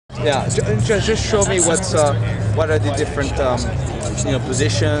Yeah, just show me what are the different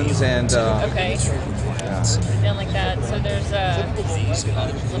positions and. Okay. Yeah. Down like that. So there's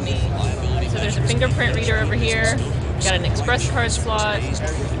there's a fingerprint reader over here. Got an express card slot.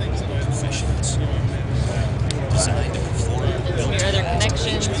 Some your other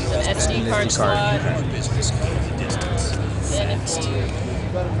connections, an SD card slot. Then if you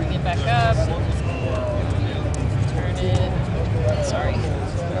bring it back up, turn it. Sorry.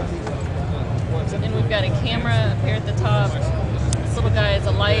 And we've got a camera up here at the top. This little guy is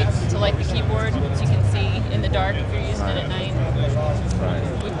a light to light the keyboard, so you can see in the dark if you're using it at night.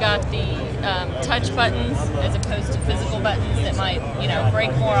 We've got the touch buttons as opposed to physical buttons that might,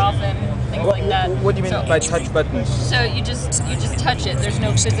 break more often, things like that. What do you mean by touch buttons? So you just touch it. There's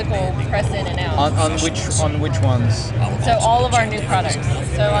no physical press in and out. On which ones? So all of our new products.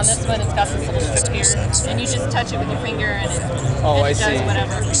 So on this one, it's got this little strip here, and you just touch it with your finger, and it does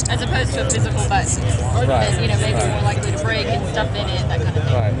whatever. As opposed to a physical button that maybe more likely to break and stuff in it, that kind of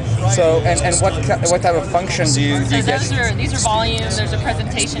thing. Right. So and what type of function do you get? These are volume. There's a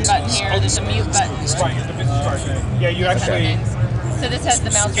presentation button here. There's a mute button. Yeah, you actually. So this has the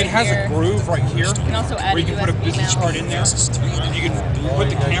mouse right here. It has a groove right here. You can also add where you can put a business card in there. You can put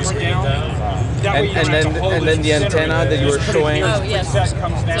the camera down. That way you don't have to hold and then the antenna that you were showing. Oh yes.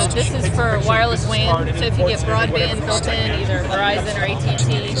 So this is for wireless WAN. So if you get broadband built in, either Verizon or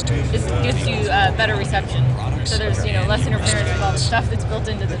AT&T, this gives you better reception. So there's less interference with all the stuff that's built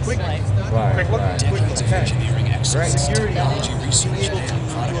into the display. Right. Engineering excellence, Great. technology research, and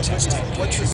product testing.